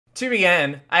To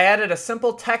begin, I added a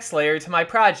simple text layer to my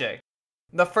project.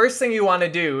 The first thing you want to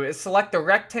do is select the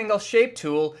rectangle shape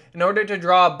tool in order to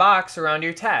draw a box around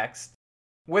your text.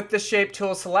 With the shape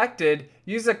tool selected,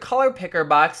 use a color picker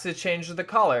box to change the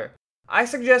color. I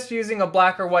suggest using a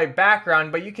black or white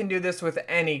background, but you can do this with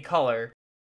any color.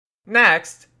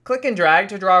 Next, click and drag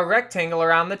to draw a rectangle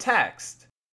around the text.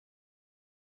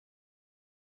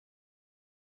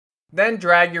 Then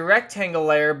drag your rectangle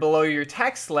layer below your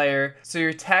text layer so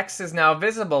your text is now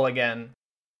visible again.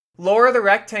 Lower the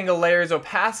rectangle layer's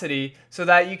opacity so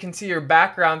that you can see your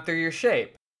background through your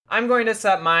shape. I'm going to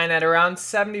set mine at around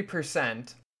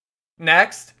 70%.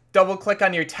 Next, double-click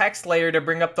on your text layer to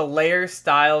bring up the Layer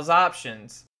Styles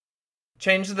options.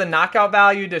 Change the knockout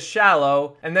value to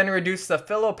shallow and then reduce the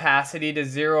fill opacity to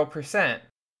 0%.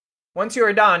 Once you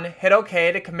are done, hit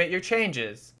OK to commit your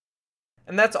changes.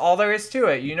 And that's all there is to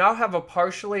it. You now have a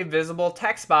partially visible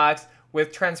text box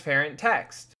with transparent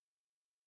text.